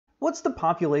What's the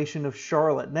population of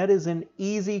Charlotte? And that is an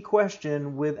easy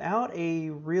question without a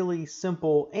really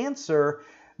simple answer,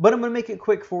 but I'm going to make it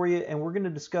quick for you, and we're going to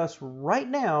discuss right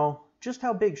now just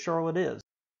how big Charlotte is.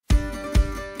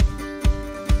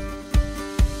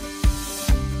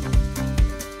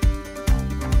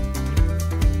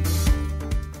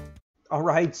 All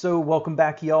right, so welcome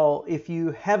back, y'all. If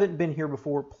you haven't been here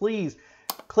before, please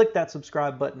click that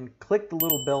subscribe button, click the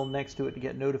little bell next to it to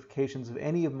get notifications of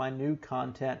any of my new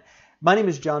content. My name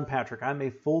is John Patrick. I'm a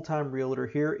full-time realtor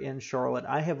here in Charlotte.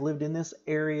 I have lived in this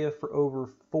area for over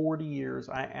 40 years.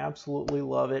 I absolutely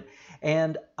love it.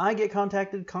 And I get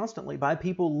contacted constantly by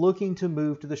people looking to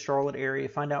move to the Charlotte area,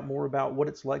 find out more about what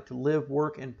it's like to live,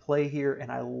 work, and play here,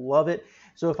 and I love it.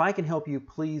 So if I can help you,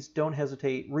 please don't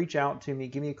hesitate. Reach out to me,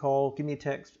 give me a call, give me a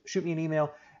text, shoot me an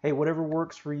email. Hey, whatever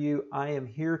works for you, I am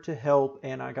here to help,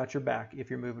 and I got your back if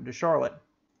you're moving to Charlotte.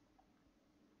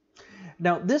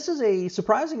 Now, this is a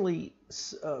surprisingly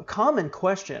common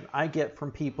question I get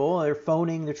from people. They're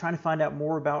phoning, they're trying to find out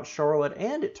more about Charlotte,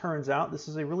 and it turns out this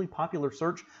is a really popular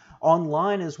search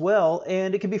online as well,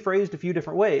 and it can be phrased a few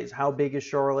different ways. How big is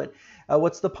Charlotte?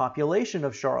 What's the population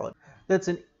of Charlotte? That's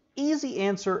an easy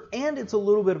answer, and it's a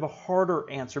little bit of a harder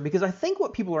answer, because I think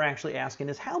what people are actually asking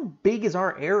is how big is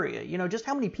our area? You know, just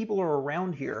how many people are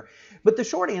around here? But the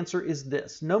short answer is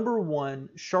this. Number one,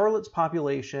 Charlotte's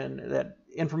population, that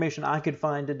information I could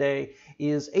find today,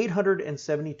 is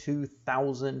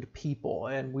 872,000 people,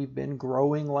 and we've been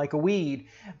growing like a weed.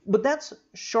 But that's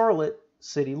Charlotte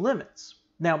city limits.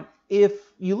 Now, if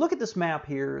you look at this map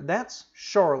here, that's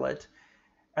Charlotte,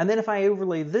 and then if I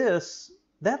overlay this,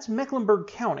 that's Mecklenburg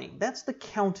County. That's the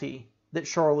county that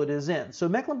Charlotte is in. So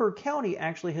Mecklenburg County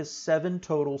actually has 7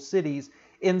 total cities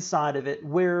inside of it,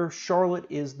 where Charlotte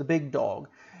is the big dog.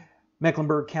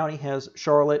 Mecklenburg County has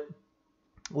Charlotte,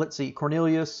 let's see,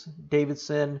 Cornelius,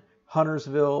 Davidson,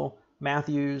 Huntersville,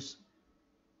 Matthews,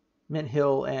 Mint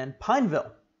Hill, and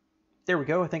Pineville. There we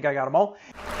go. I think I got them all.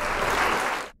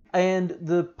 And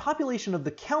the population of the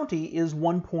county is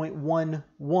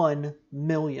 1.11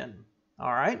 million.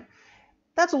 All right.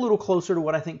 That's a little closer to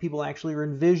what I think people actually are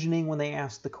envisioning when they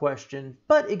ask the question,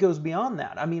 but it goes beyond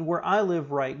that. I mean, where I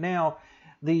live right now,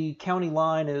 the county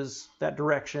line is that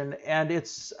direction, and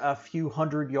it's a few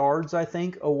hundred yards, I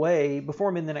think, away before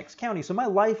I'm in the next county. So my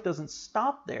life doesn't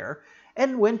stop there.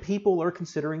 And when people are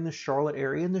considering the Charlotte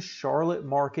area and the Charlotte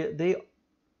market, they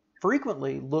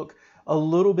frequently look a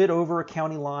little bit over a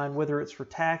county line, whether it's for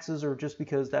taxes or just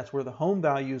because that's where the home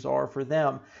values are for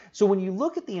them. So when you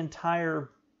look at the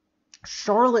entire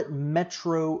Charlotte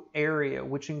metro area,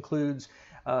 which includes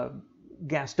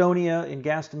Gastonia in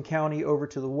Gaston County over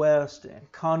to the west,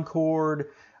 and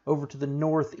Concord over to the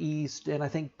northeast, and I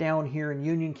think down here in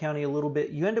Union County a little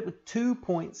bit, you end up with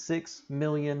 2.6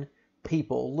 million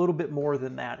people, a little bit more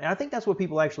than that. And I think that's what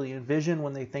people actually envision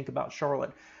when they think about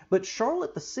Charlotte. But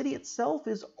Charlotte, the city itself,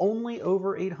 is only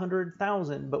over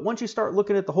 800,000. But once you start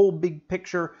looking at the whole big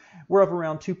picture, we're up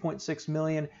around 2.6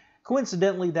 million.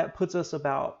 Coincidentally, that puts us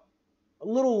about a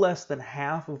little less than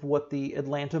half of what the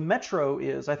Atlanta metro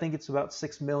is. I think it's about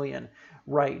 6 million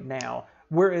right now.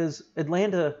 Whereas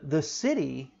Atlanta, the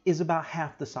city, is about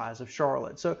half the size of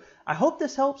Charlotte. So I hope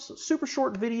this helps. Super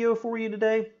short video for you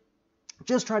today.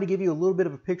 Just try to give you a little bit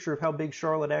of a picture of how big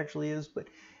Charlotte actually is. But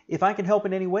if I can help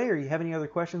in any way or you have any other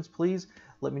questions, please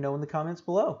let me know in the comments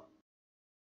below.